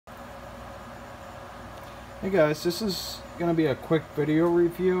Hey guys, this is going to be a quick video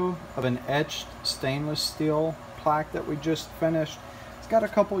review of an etched stainless steel plaque that we just finished. It's got a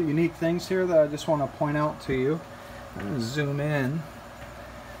couple unique things here that I just want to point out to you. I'm going to zoom in.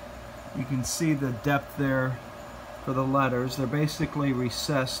 You can see the depth there for the letters. They're basically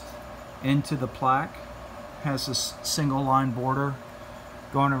recessed into the plaque. Has this single line border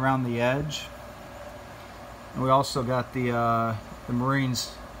going around the edge. And we also got the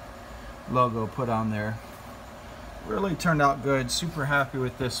Marines logo put on there. Really turned out good. Super happy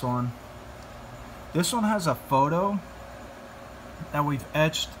with this one. This one has a photo that we've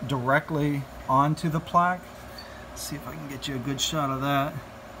etched directly onto the plaque. Let's see if I can get you a good shot of that.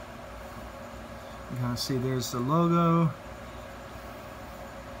 You can see there's the logo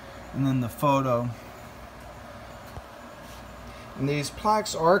and then the photo. And these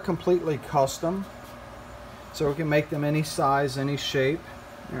plaques are completely custom, so we can make them any size, any shape.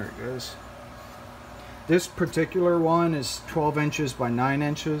 There it goes. This particular one is 12 inches by 9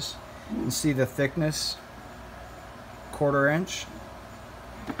 inches. You can see the thickness, 1/4 inch.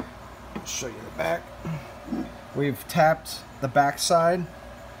 I'll show you the back. We've tapped the back side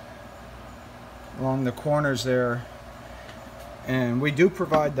along the corners there, and we do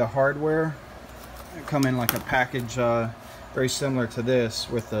provide the hardware. They come in like a package very similar to this,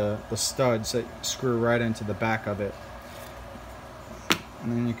 with the studs that screw right into the back of it.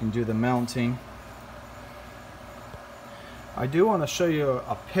 And then you can do the mounting. I do want to show you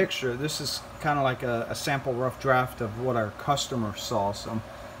a picture. This is kind of like a sample rough draft of what our customer saw. So I'll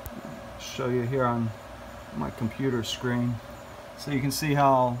show you here on my computer screen. So you can see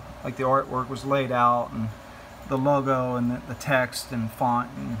how like the artwork was laid out, and the logo and the text and font,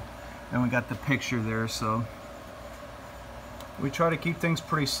 and then we got the picture there. So we try to keep things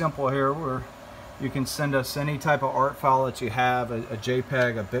pretty simple here, where you can send us any type of art file that you have, a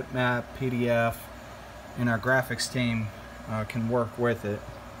JPEG, a bitmap, PDF, and our graphics team can work with it.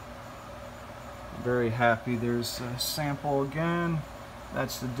 Very happy. There's a sample again.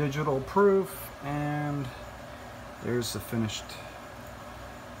 That's the digital proof, and there's the finished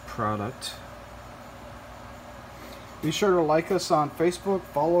product. Be sure to like us on Facebook,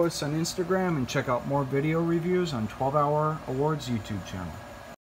 follow us on Instagram, and check out more video reviews on 12 Hour Awards YouTube channel.